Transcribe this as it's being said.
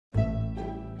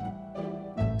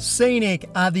Scenic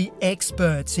are the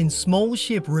experts in small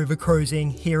ship river cruising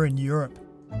here in Europe.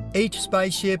 Each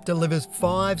spaceship delivers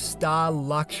 5-star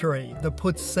luxury that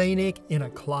puts Scenic in a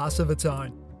class of its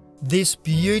own. This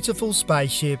beautiful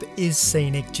spaceship is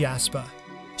Scenic Jasper.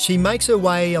 She makes her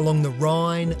way along the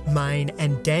Rhine, Main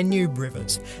and Danube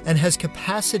rivers and has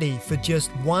capacity for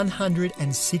just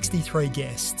 163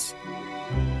 guests.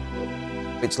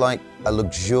 It's like a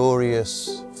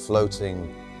luxurious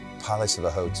floating palace of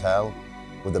a hotel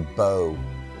with a bow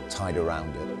tied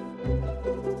around it.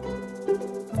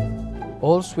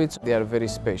 All suites, they are very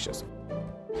spacious.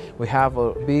 We have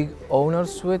a big owner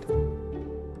suite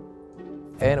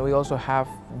and we also have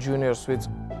junior suites.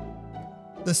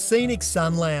 The Scenic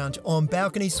Sun Lounge on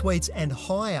balcony suites and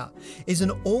higher is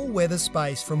an all-weather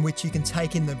space from which you can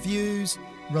take in the views,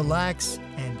 relax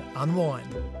and unwind.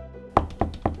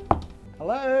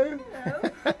 Hello.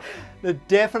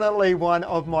 Definitely one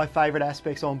of my favourite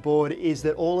aspects on board is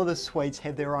that all of the suites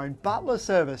have their own butler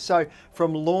service. So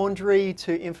from laundry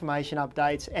to information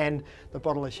updates and the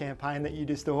bottle of champagne that you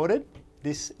just ordered,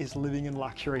 this is living in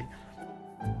luxury.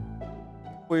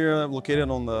 We're located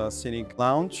on the Scenic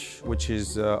Lounge, which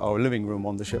is our living room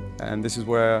on the ship. And this is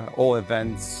where all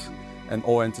events and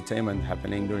all entertainment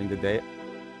happening during the day.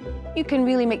 You can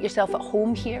really make yourself at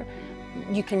home here.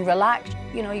 You can relax,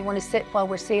 you want to sit while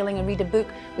we're sailing and read a book.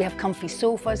 We have comfy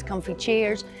sofas, comfy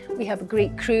chairs. We have a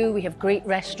great crew, we have great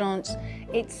restaurants.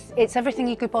 It's everything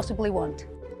you could possibly want.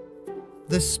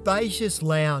 The spacious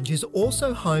lounge is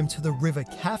also home to the River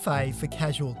Cafe for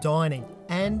casual dining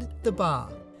and the bar.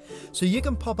 So you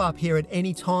can pop up here at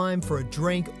any time for a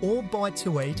drink or bite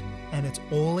to eat, and it's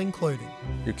all included.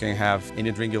 You can have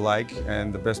any drink you like,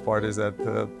 and the best part is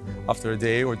that after a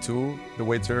day or two, the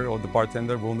waiter or the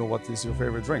bartender will know what is your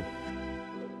favorite drink.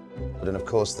 And of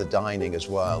course the dining as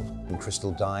well. In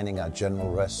Crystal Dining, our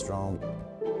general restaurant.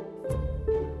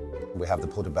 We have the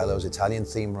Portobello's Italian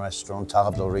themed restaurant,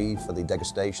 Table Rive for the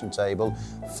degustation table,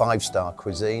 5-star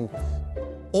cuisine.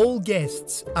 All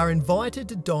guests are invited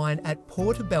to dine at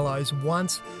Portobello's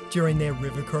once during their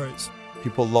river cruise.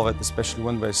 People love it, especially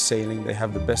when we're sailing. They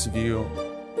have the best view.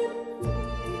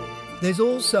 There's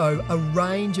also a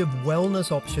range of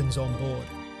wellness options on board.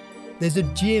 There's a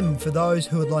gym for those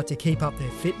who would like to keep up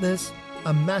their fitness,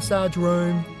 a massage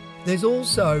room. There's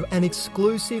also an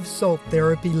exclusive salt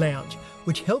therapy lounge,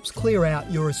 which helps clear out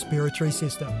your respiratory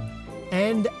system.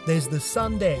 And there's the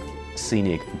sun deck.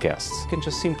 Scenic guests can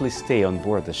just simply stay on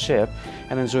board the ship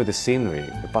and enjoy the scenery,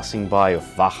 passing by of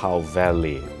Wachau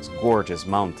Valley, gorgeous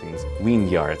mountains,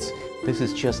 vineyards. This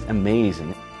is just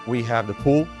amazing. We have the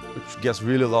pool, which guests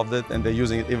really loved it, and they're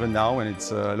using it even now, and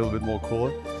it's a little bit more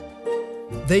cooler.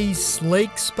 These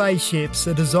sleek spaceships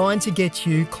are designed to get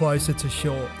you closer to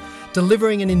shore,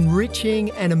 delivering an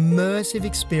enriching and immersive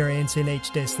experience in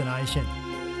each destination.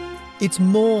 It's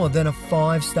more than a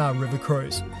 5-star river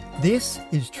cruise. This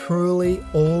is truly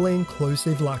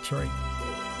all-inclusive luxury.